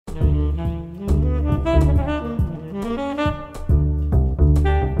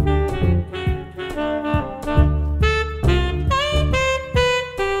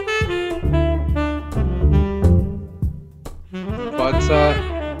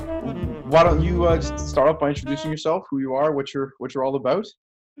why don't you just start off by introducing yourself, who you are, what you're all about?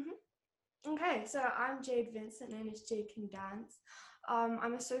 Okay, so I'm Jade Vincent, known as Jade Can Dance.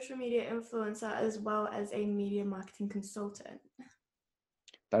 I'm a social media influencer as well as a media marketing consultant.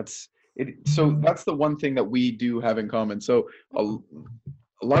 That's it. So that's the one thing that we do have in common. So a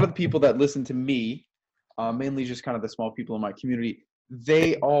lot of the people that listen to me, mainly just kind of the small people in my community,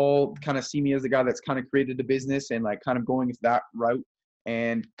 they all kind of see me as the guy that's kind of created a business and like kind of going that route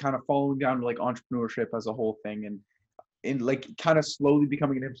and kind of following down like entrepreneurship as a whole thing and in like kind of slowly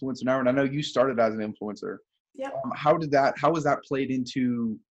becoming an influencer now. And I know you started as an influencer. Yep. How was that played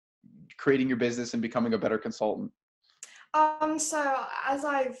into creating your business and becoming a better consultant? So as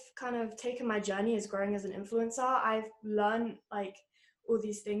I've kind of taken my journey as growing as an influencer, I've learned like all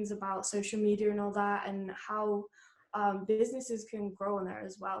these things about social media and all that, and how businesses can grow on there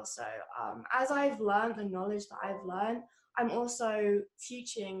as well. So as I've learned the knowledge that I've learned, I'm also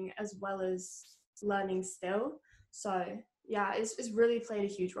teaching as well as learning still. So yeah, it's really played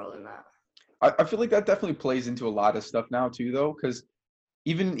a huge role in that. I feel like that definitely plays into a lot of stuff now too, though, because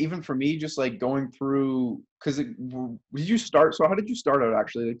even for me, just like going through, because did you start? So how did you start out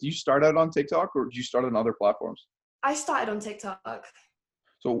actually? Like, did you start out on TikTok or did you start on other platforms? I started on TikTok.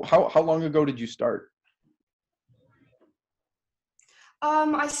 So how long ago did you start?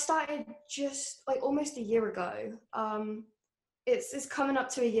 I started just like almost a year ago. It's coming up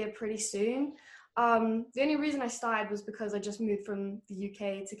to a year pretty soon. The only reason I started was because I just moved from the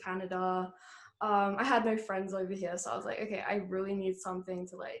UK to Canada. I had no friends over here, so I was like, okay, I really need something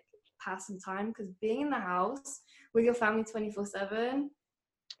to like pass some time, because being in the house with your family 24/7,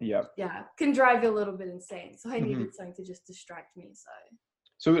 Yeah. yeah, can drive you a little bit insane. So I hmm needed something to just distract me. So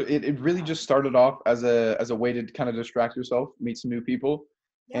So it really just started off as a way to kind of distract yourself, meet some new people,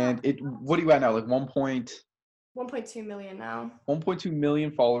 yeah, and it what are you at now? Like 1.2 million now. 1.2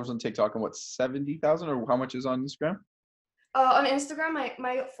 million followers on TikTok and what 70,000 or how much is on Instagram? On Instagram,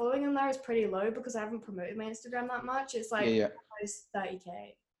 my following on there is pretty low because I haven't promoted my Instagram that much. It's Yeah, like yeah. almost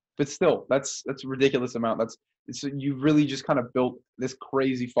 30K. But still, that's a ridiculous amount. You really just kind of built this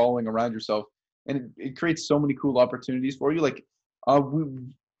crazy following around yourself, and it creates so many cool opportunities for you. Like,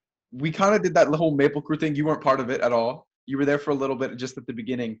 we kind of did that whole Maple Crew thing. You weren't part of it at all. You were there for a little bit, just at the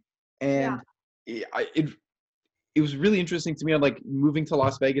beginning, Yeah. and it was really interesting to me. On like moving to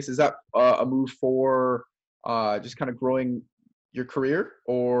Las Vegas, is that a move for just kind of growing your career,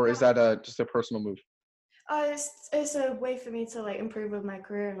 or is that just a personal move? It's a way for me to like improve with my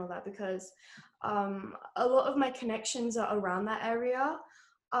career and all that, because a lot of my connections are around that area,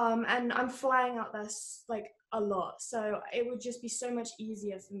 and I'm flying out there like a lot, so it would just be so much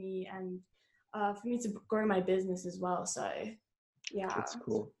easier for me, and for me to grow my business as well. So yeah. That's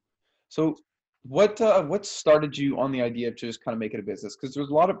cool. So what started you on the idea to just kind of make it a business? Because there's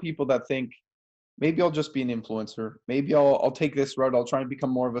a lot of people that think maybe I'll just be an influencer. Maybe I'll take this route. I'll try and become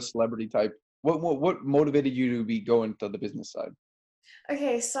more of a celebrity type. What motivated you to be going to the business side?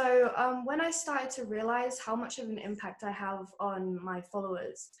 Okay, so when I started to realize how much of an impact I have on my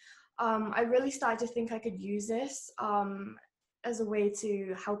followers, I really started to think I could use this as a way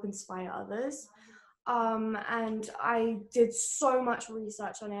to help inspire others. And I did so much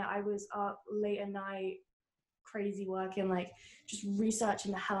research on it. I was up late at night, crazy working, like just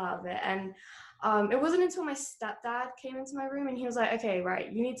researching the hell out of it. And it wasn't until my stepdad came into my room and he was like, okay,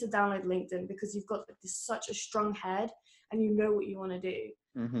 right, you need to download LinkedIn because you've got like, this such a strong head and you know what you want to do.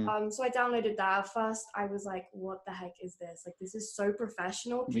 hmm So I downloaded that. At first, I was like, what the heck is this? Like, this is so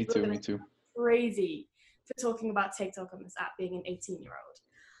professional. Me People are too. going Me to too. go crazy for talking about TikTok on this app being an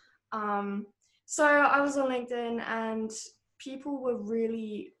 18-year-old. So I was on LinkedIn and people were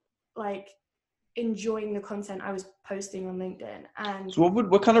really like enjoying the content I was posting on LinkedIn. And So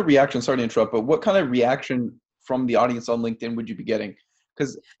what kind of reaction? Sorry to interrupt, but what kind of reaction from the audience on LinkedIn would you be getting?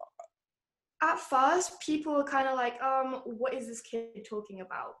 Because at first, people were kind of like, what is this kid talking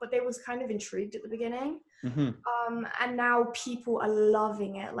about? But they was kind of intrigued at the beginning. hmm And now people are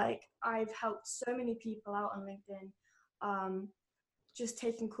loving it. Like I've helped so many people out on LinkedIn, just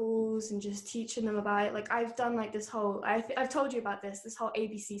taking calls and just teaching them about it. Like I've done like this whole, I've told you about this whole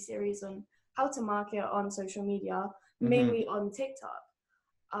ABC series on how to market on social media, hmm mainly on TikTok.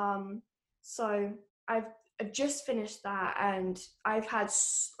 Um, so I've I've just finished that, and I've had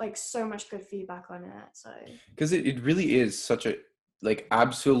like so much good feedback on it. So because it really is such a like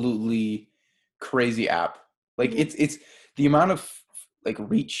absolutely crazy app. Like mhm. it's the amount of like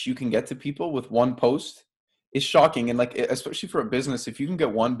reach you can get to people with one post is shocking. And like especially for a business, if you can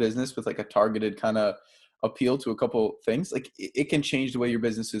get one business with like a targeted kind of appeal to a couple things, like it can change the way your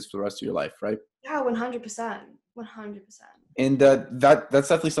business is for the rest of your life, right? Yeah, 100%, 100%. And that's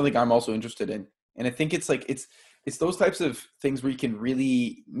definitely something I'm also interested in. And I think it's like it's those types of things where you can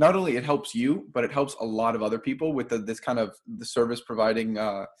really, not only it helps you, but it helps a lot of other people with this kind of the service providing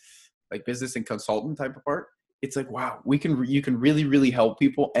like business and consultant type of part. It's like, wow, you can really really help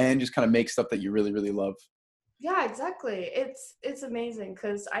people and just kind of make stuff that you really really love. Yeah, exactly. It's amazing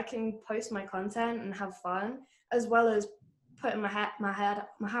because I can post my content and have fun, as well as putting my hat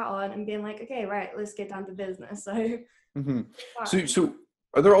on and being like, okay, right, let's get down to business. So Hmm. So, fun. so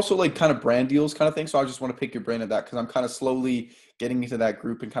are there also like kind of brand deals kind of thing? So I just want to pick your brain at that because I'm kind of slowly getting into that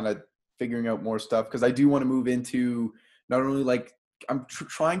group and kind of figuring out more stuff because I do want to move into not only like I'm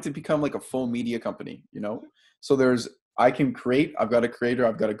trying to become like a full media company, you know? So there's I can create, I've got a creator,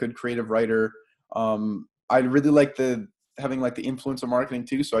 I've got a good creative writer. I really like the having like the influencer marketing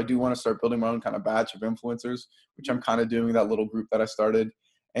too. So I do want to start building my own kind of batch of influencers, which I'm kind of doing that little group that I started.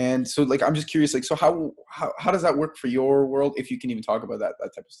 And so like I'm just curious, like so how does that work for your world if you can even talk about that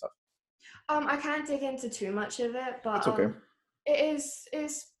type of stuff? I can't dig into too much of it, but That's okay. it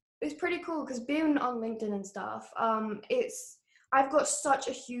is pretty cool because being on LinkedIn and stuff, it's I've got such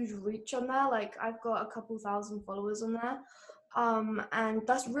a huge reach on there. Like I've got a couple thousand followers on there, and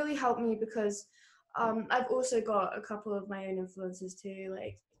that's really helped me because I've also got a couple of my own influencers too.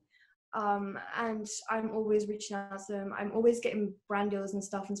 Like and I'm always reaching out to them. I'm always getting brand deals and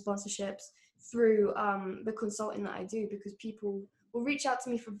stuff and sponsorships through the consulting that I do because people will reach out to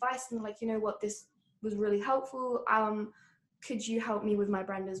me for advice and like, you know what, this was really helpful. Could you help me with my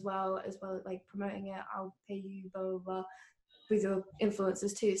brand as well as like promoting it? I'll pay you, blah, blah, blah, with your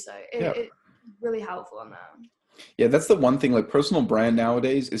influencers too. So Yeah. it's really helpful on that. Yeah, that's the one thing. Like personal brand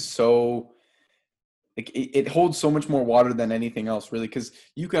nowadays is so like it holds so much more water than anything else, really, because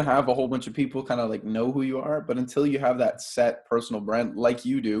you can have a whole bunch of people kind of like know who you are, but until you have that set personal brand like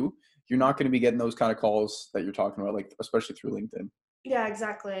you do, you're not going to be getting those kind of calls that you're talking about, like especially through LinkedIn. Yeah,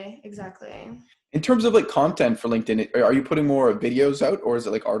 exactly. Exactly. In terms of like content for LinkedIn, are you putting more videos out or is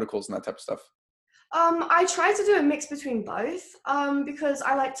it like articles and that type of stuff? I try to do a mix between both because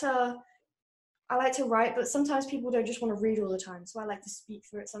I like to write, but sometimes people don't just want to read all the time. So I like to speak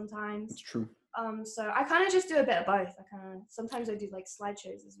through it It's sometimes. true. So I kind of just do a bit of both. I kind of sometimes I do like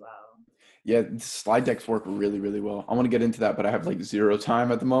slideshows as well. Yeah, slide decks work really, really well. I want to get into that, but I have like zero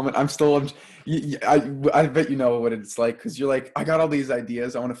time at the moment. I bet you know what it's like because you're like, I got all these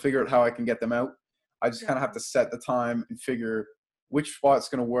ideas. I want to figure out how I can get them out. I just Yeah, kind of have to set the time and figure which spot's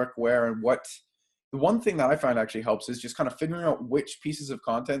going to work where and what. The one thing that I find actually helps is just kind of figuring out which pieces of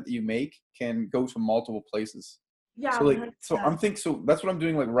content that you make can go to multiple places. yeah, So one like, hundred so I'm percent. thinking, so that's what I'm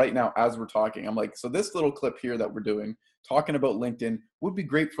doing like right now as we're talking. I'm like, so this little clip here that we're doing, talking about LinkedIn would be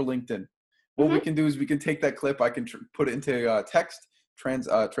great for LinkedIn. What we Mhm. can do is we can take that clip, I can put it into text,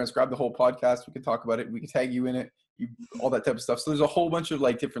 transcribe the whole podcast. We can talk about it. We can tag you in it, all that type of stuff. So there's a whole bunch of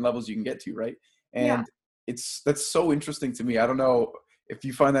like different levels you can get to, right? Yeah, And that's so interesting to me. I don't know if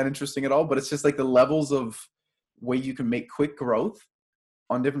you find that interesting at all, but it's just like the levels of way you can make quick growth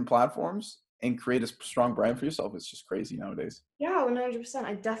on different platforms and create a strong brand for yourself. It's just crazy nowadays. yeah, 100%.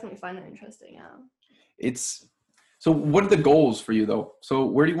 I definitely find that interesting. Yeah. It's so what are the goals for you though? So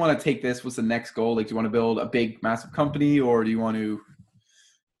where do you want to take this? What's the next goal? Like do you want to build a big massive company or do you want to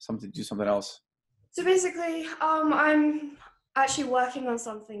do something else? So basically, I'm actually working on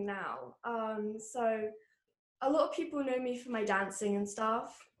something now. So a lot of people know me for my dancing and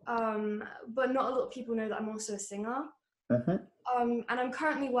stuff, but not a lot of people know that I'm also a singer. Mm-hmm. And I'm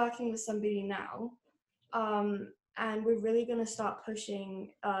currently working with somebody now, and we're really going to start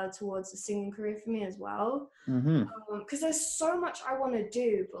pushing towards a singing career for me as well. Mm-hmm. Because there's so much I want to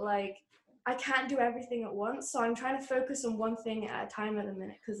do, but like I can't do everything at once. So I'm trying to focus on one thing at a time at the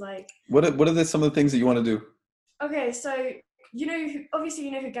minute. Because like, What are some of the things that you want to do? okay, so you know, obviously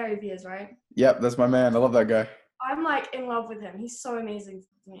you know who Gary Vee is, right? Yep, that's my man. I love that guy. I'm like in love with him. He's so amazing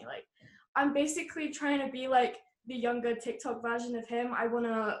to me. Like, I'm basically trying to be like the younger TikTok version of him. I want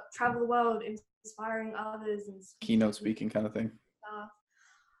to travel the world, inspiring others and speaking Keynote to speaking kind of thing. stuff.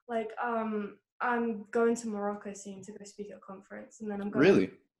 Like, I'm going to Morocco soon to go speak at a conference, and then I'm going, Really?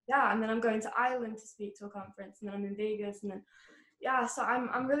 yeah, and then I'm going to Ireland to speak to a conference, and then I'm in Vegas, and then yeah. So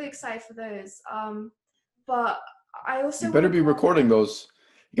I'm really excited for those. But I You also want better to be go. recording those.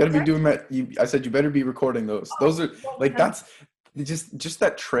 You got to be Sorry? doing that. I said you better be recording those. Oh, Those are like 100%. that's just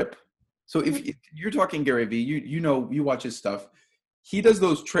that trip. So if you're talking Gary Vee, you know you watch his stuff. He does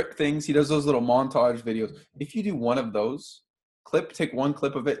those trip things. He does those little montage videos. If you do one of those, take one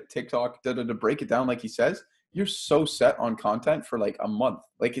clip of it, TikTok, break it down like he says. You're so set on content for like a month.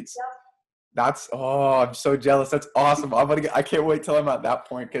 Like that's oh, I'm so jealous. That's awesome. I can't wait till I'm at that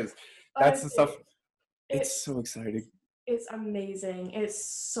point because that's the stuff. Honestly, It's it's so exciting. It's amazing. It's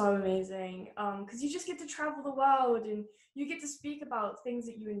so amazing. Because you just get to travel the world and you get to speak about things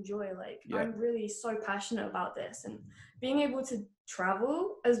that you enjoy. Like, Yeah. I'm really so passionate about this, and being able to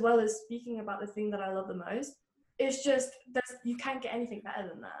travel as well as speaking about the thing that I love the most, it's just that's you can't get anything better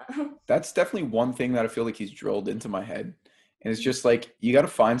than that. That's definitely one thing that I feel like he's drilled into my head. And it's just like you got to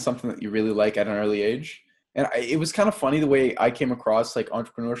find something that you really like at an early age. And it was kind of funny the way I came across like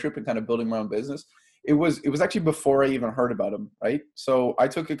entrepreneurship and kind of building my own business. It was actually before I even heard about him, right? So I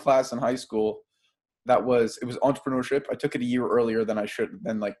took a class in high school it was entrepreneurship. I took it a year earlier than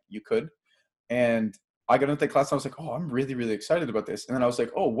like you could. And I got into the class and I was like, oh, I'm really, really excited about this. And then I was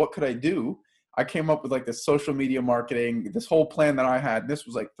like, oh, what could I do? I came up with like this social media marketing, this whole plan that I had. This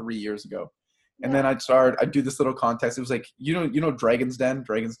was like 3 years ago. And then Yeah. I'd do this little contest. It was like, Dragon's Den,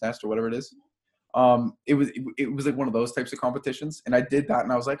 Dragon's Nest, or whatever it is. It was like one of those types of competitions. And I did that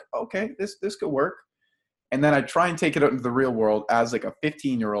and I was like, okay, this could work. And then I try and take it out into the real world as like a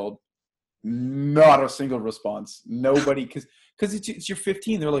 15-year-old. Not a single response. Nobody, because it's you're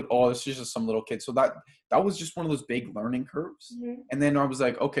 15. They're like, oh, this is just some little kid. So that was just one of those big learning curves. Mhm. And then I was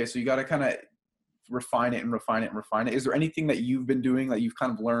like, okay, so you got to kind of refine it and refine it and refine it. Is there anything that you've been doing that you've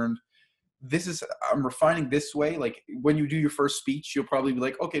kind of learned? I'm refining this way. Like when you do your first speech, you'll probably be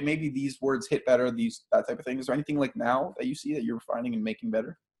like, okay, maybe these words hit better. That type of thing. Is there anything like now that you see that you're refining and making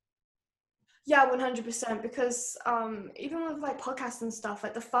better? Yeah, 100%. Because even with like podcasts and stuff,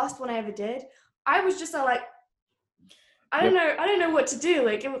 like the first one I ever did, I was just like, Yep. I don't know what to do.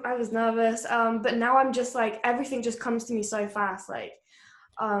 Like I was nervous. But now I'm just like everything just comes to me so fast. Like,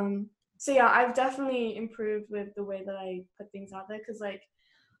 so yeah, I've definitely improved with the way that I put things out there. Because like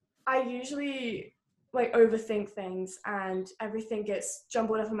I usually like overthink things and everything gets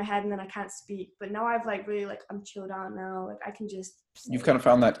jumbled up in my head and then I can't speak. But now I've like really like I'm chilled out now. Like I can just You've say kind of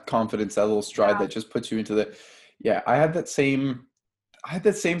found that confidence, that little stride yeah. that just puts you into the. Yeah, I had that same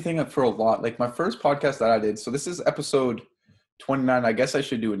thing for a lot. Like my first podcast that I did. So this is episode 29. I guess I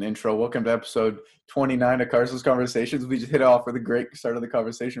should do an intro. Welcome to episode 29 of Carson's Conversations. We just hit it off with a great start of the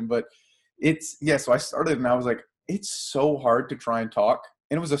conversation. But so I started and I was like, it's so hard to try and talk.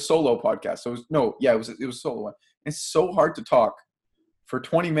 And it was a solo podcast. So it was a solo one. It's so hard to talk for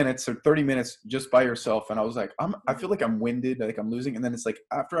 20 minutes or 30 minutes just by yourself. And I was like, I feel like I'm winded, like I'm losing. And then it's like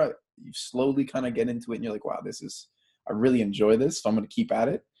you slowly kind of get into it and you're like, wow, I really enjoy this. So I'm going to keep at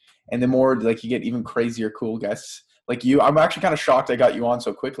it. And the more like you get even crazier, cool guests like you, I'm actually kind of shocked I got you on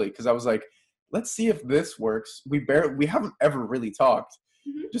so quickly. Cause I was like, let's see if this works. We haven't ever really talked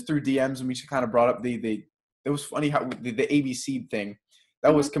Mhm. just through DMs. And we just kind of brought up it was funny how the ABC thing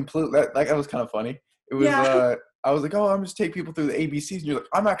that was Mhm. that was kind of funny. It was, Yeah. I was like, oh, I'm just take people through the ABCs. And you're like,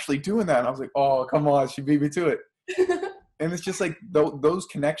 I'm actually doing that. And I was like, oh, come on. She beat me to it. And it's just like those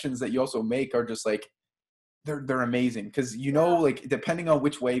connections that you also make are just like, they're amazing. Cause Yeah. like depending on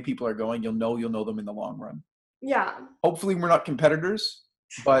which way people are going, you'll know them in the long run. Yeah. Hopefully we're not competitors,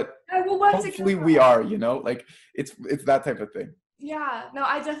 but I will work hopefully together. we are, like it's that type of thing. Yeah. No,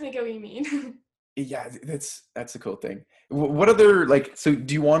 I definitely get what you mean. Yeah, that's a cool thing. What other like? So,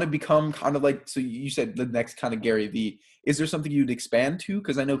 do you want to become kind of like? So, you said the next kind of Gary V. Is there something you'd expand to?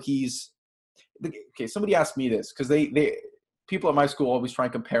 Because I know he's okay. Somebody asked me this because they people at my school always try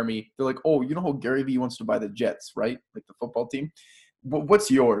and compare me. They're like, oh, you know how Gary V wants to buy the Jets, right? Like the football team.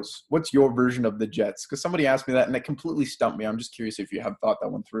 What's yours? What's your version of the Jets? Because somebody asked me that and it completely stumped me. I'm just curious if you have thought that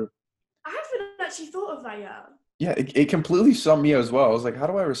one through. I haven't actually thought of that yet. Yeah, it completely stumped me as well. I was like, how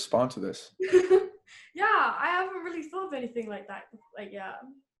do I respond to this? Yeah, I haven't really thought of anything like that. Like, yeah.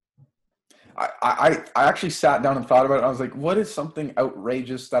 I actually sat down and thought about it. I was like, what is something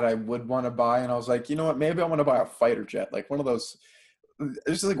outrageous that I would want to buy? And I was like, you know what? Maybe I want to buy a fighter jet, like one of those.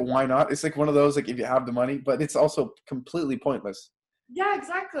 It's just like, why not? It's like one of those, like if you have the money, but it's also completely pointless. Yeah,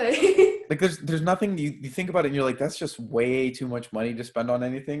 exactly. Like there's nothing you think about it and you're like, that's just way too much money to spend on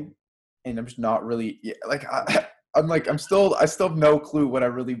anything. And I'm just not really like I still have no clue what I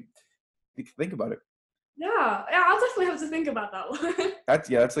really think about it. Yeah, yeah, I'll definitely have to think about that one.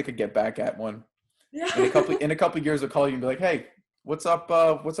 That's like a get back at one. In a Yeah. couple years, I'll call you and be like, "Hey, what's up?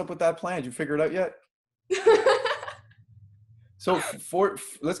 What's up with that plan? Did you figure it out yet?" So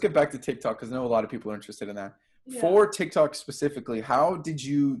let's get back to TikTok because I know a lot of people are interested in that. Yeah. For TikTok specifically, how did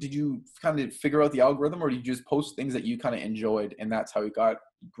you kind of figure out the algorithm, or did you just post things that you kind of enjoyed, and that's how you got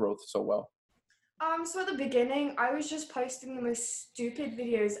growth so well? So at the beginning, I was just posting the most stupid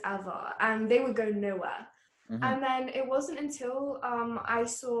videos ever, and they would go nowhere. Hmm. And then it wasn't until I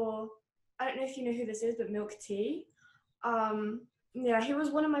saw, I don't know if you know who this is, but Milk Tea. Yeah, he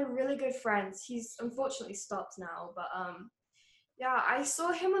was one of my really good friends. He's unfortunately stopped now, but yeah, I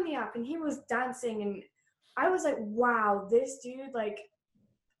saw him on the app, and he was dancing, and I was like, wow, this dude, like,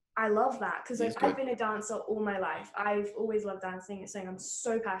 I love that because He's like I've good. been a dancer all my life. I've always loved dancing. It's something I'm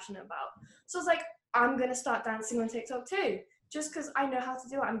so passionate about. So I was like, I'm gonna start dancing on TikTok too, just because I know how to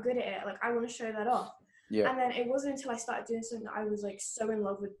do it. I'm good at it. Like I want to show that off. Yeah. And then it wasn't until I started doing something that I was like so in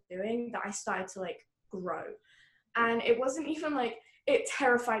love with doing that I started to like grow. And it wasn't even like it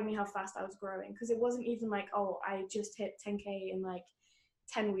terrified me how fast I was growing because it wasn't even like, oh, I just hit 10K in like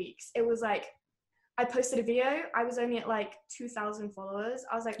 10 weeks. It was like I posted a video. I was only at like 2,000 followers.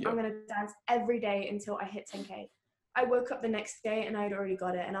 I was like, Yeah. I'm going to dance every day until I hit 10K. I woke up the next day and I had already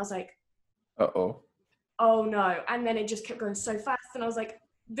got it. And I was like, Uh-oh. oh no. And then it just kept going so fast. And I was like,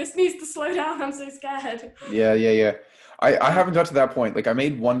 this needs to slow down. I'm so scared. Yeah, yeah, yeah. I Yeah. haven't got to that point. Like I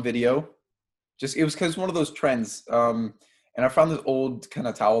made one video. Just it was because one of those trends. And I found this old kind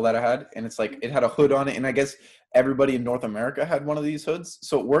of towel that I had, and it's like it had a hood on it, and I guess everybody in North America had one of these hoods,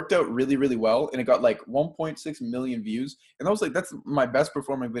 so it worked out really, really well, and it got like 1.6 million views, and I was like, that's my best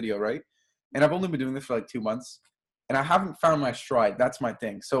performing video, right? And I've only been doing this for like 2 months, and I haven't found my stride. That's my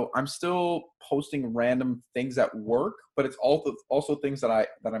thing. So I'm still posting random things at work, but it's also things that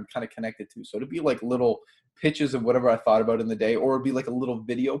I'm kind of connected to. So to be like little pitches of whatever I thought about in the day, or it'd be like a little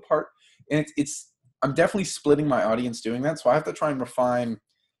video part, and it's I'm definitely splitting my audience doing that. So I have to try and refine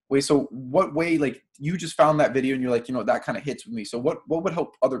ways. So what way, like you just found that video and you're like, that kind of hits with me. So what would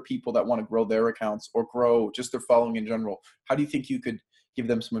help other people that want to grow their accounts or grow just their following in general? How do you think you could give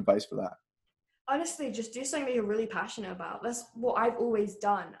them some advice for that? Honestly, just do something that you're really passionate about. That's what I've always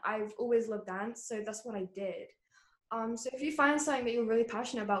done. I've always loved dance. So that's what I did. So if you find something that you're really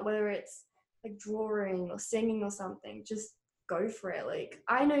passionate about, whether it's like drawing or singing or something, just go for it. Like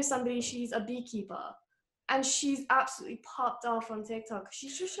I know somebody, she's a beekeeper and she's absolutely popped off on TikTok.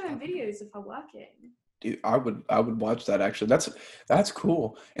 She's just showing videos of her working. Dude, I would watch that actually. That's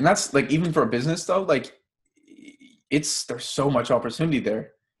cool. And that's like even for a business though, like there's so much opportunity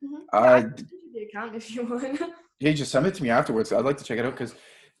there. Yeah, I Uh can send you the account if you want. Yeah, just send it to me afterwards. I'd like to check it out because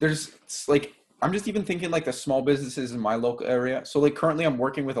like I'm just even thinking like the small businesses in my local area. So like currently I'm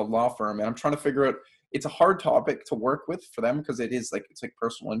working with a law firm and I'm trying to figure out it's a hard topic to work with for them because it is like it's like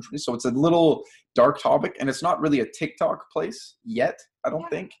personal injury. So it's a little dark topic and it's not really a TikTok place yet, I don't Yeah.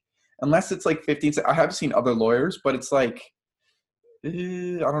 think. Unless it's like 15. I have seen other lawyers, but it's like I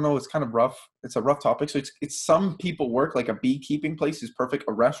don't know. It's kind of rough. It's a rough topic. So it's some people work like a beekeeping place is perfect.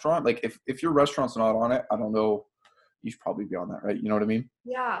 A restaurant, like if your restaurant's not on it, I don't know. You should probably be on that, right? You know what I mean?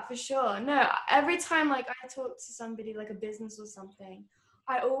 Yeah, for sure. No, every time like I talk to somebody like a business or something,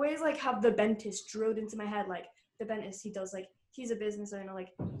 I always like have the dentist drilled into my head. Like the dentist, he does like he's a business owner. Like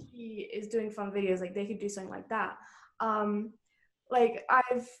he is doing fun videos. Like they could do something like that. Um, like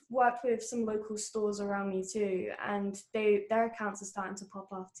I've worked with some local stores around me too, and their accounts are starting to pop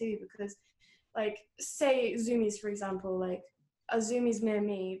off too because, like, say Zoomies for example, like a Zoomies near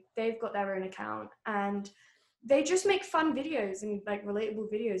me, they've got their own account and they just make fun videos and like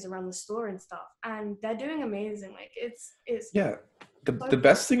relatable videos around the store and stuff, and they're doing amazing. Like it's Yeah. The so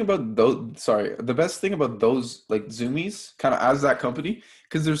best thing about the best thing about those like Zoomies, kind of as that company,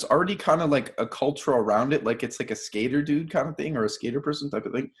 because there's already kind of like a culture around it, like it's like a skater dude kind of thing or a skater person type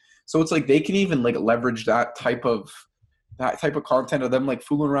of thing. So it's like they can even like leverage that type of content of them like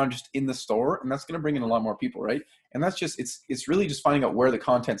fooling around just in the store, and that's gonna bring in a lot more people, right? And that's just it's really just finding out where the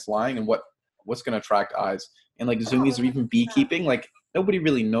content's lying and what's gonna attract eyes. And like oh, Zoomies or even 100%. beekeeping, like nobody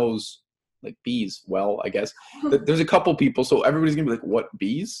really knows like bees well, I guess. There's a couple people, so everybody's gonna be like, "What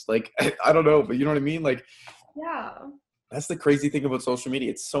bees?" Like I don't know, but you know what I mean. Like Yeah, that's the crazy thing about social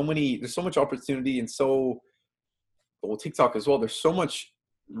media. There's so much opportunity, and well, TikTok as well. There's so much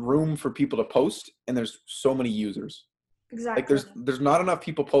room for people to post, and there's so many users. Like exactly. there's not enough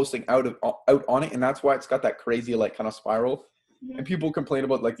people posting out on it, and that's why it's got that crazy like kind of spiral. And Mhm. people complain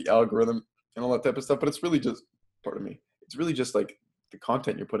about like the algorithm and all that type of stuff, but it's really just, pardon me, it's really just like the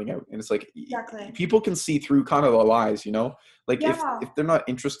content you're putting out, and it's like Exactly. people can see through kind of the lies, you know. Like Yeah. if they're not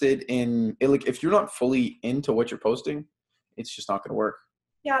interested in it, like if you're not fully into what you're posting, it's just not going to work.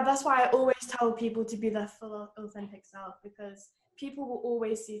 Yeah, that's why I always tell people to be their full authentic self because people will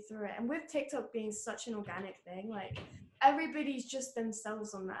always see through it. And with TikTok being such an organic thing, like everybody's just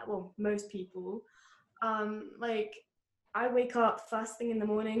themselves on that. Well, most people. Like I wake up first thing in the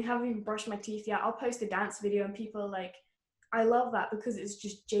morning, haven't even brushed my teeth yet. I'll post a dance video and people are like, I love that because it's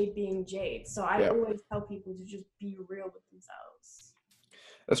just Jade being Jade. So I Yeah, always tell people to just be real with themselves.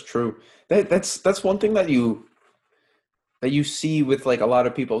 that's true. That's one thing that you see with like a lot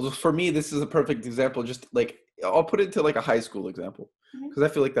of people. For me, this is a perfect example. Just like I'll put it to like a high school example Mhm. because I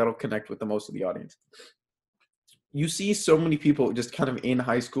feel like that'll connect with the most of the audience. you see so many people just kind of in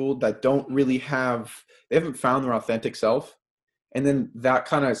high school that don't really they haven't found their authentic self. And then that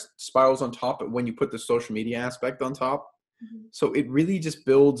kind of spirals on top when you put the social media aspect on top. Mhm. So it really just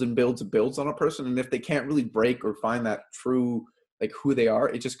builds and builds and builds on a person. And if they can't really break or find that true, like who they are,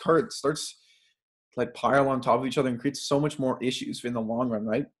 it just starts like pile on top of each other and creates so much more issues in the long run,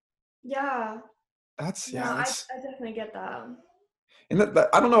 right? Yeah. That's, No, yeah, that's, I definitely get that. and that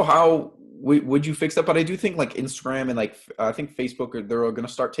I don't know how would you fix that, but I do think like Instagram and like I think Facebook they're going to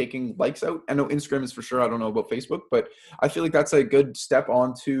start taking likes out. I know Instagram is for sure. I don't know about Facebook, but I feel like that's a good step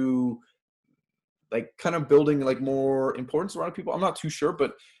onto like kind of building like more importance around people. I'm not too sure,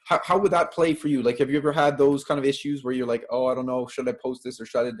 but how would that play for you? Like, have you ever had those kind of issues where you're like, oh, I don't know, should I post this or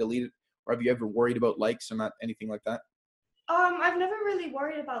should I delete it? Or have you ever worried about likes or not anything like that? I've never really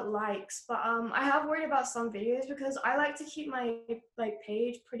worried about likes, but I have worried about some videos because I like to keep my like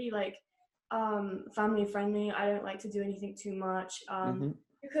page pretty like family friendly. I don't like to do anything too much Hmm.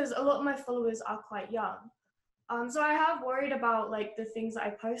 because a lot of my followers are quite young. So I have worried about like the things that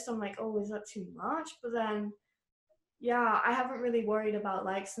I post. I'm like, oh, is that too much? But then, yeah, I haven't really worried about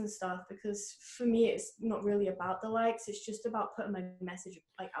likes and stuff because for me, it's not really about the likes. It's just about putting my message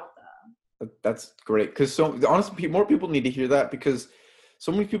like out there. That's great because so honestly, more people need to hear that because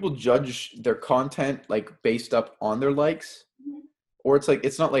so many people judge their content like based up on their likes, Mhm. or it's like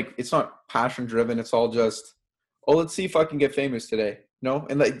it's not passion driven. It's all just, oh, let's see if I can get famous today. No,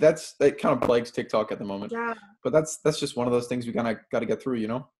 and like that kind of plagues TikTok at the moment. Yeah, But that's just one of those things we kind of got to get through, you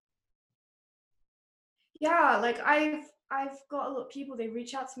know. yeah. Like I've got a lot of people. They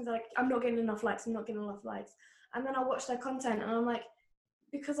reach out to me. They're like, I'm not getting enough likes. I'm not getting enough likes. And then I watch their content, and I'm like,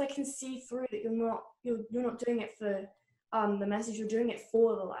 because I can see through that you're not doing it for the message. You're doing it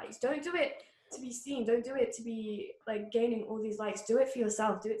for the likes. Don't do it to be seen. Don't do it to be like gaining all these likes. Do it for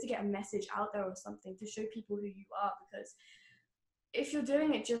yourself. Do it to get a message out there or something to show people who you are. Because if you're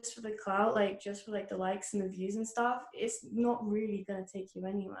doing it just for the clout, like just for like the likes and the views and stuff, it's not really gonna take you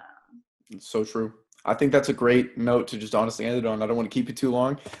anywhere. It's so true. I think that's a great note to just honestly end it on. I don't want to keep it too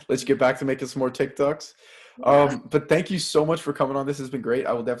long. Let's get back to making some more TikToks. Yeah. But thank you so much for coming on. This has been great.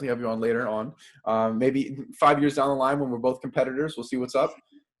 I will definitely have you on later on. Maybe 5 years down the line when we're both competitors, we'll see what's up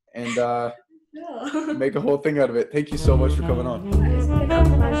and Yeah. make a whole thing out of it. Thank you so much for coming on. It's been a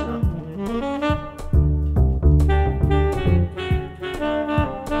pleasure.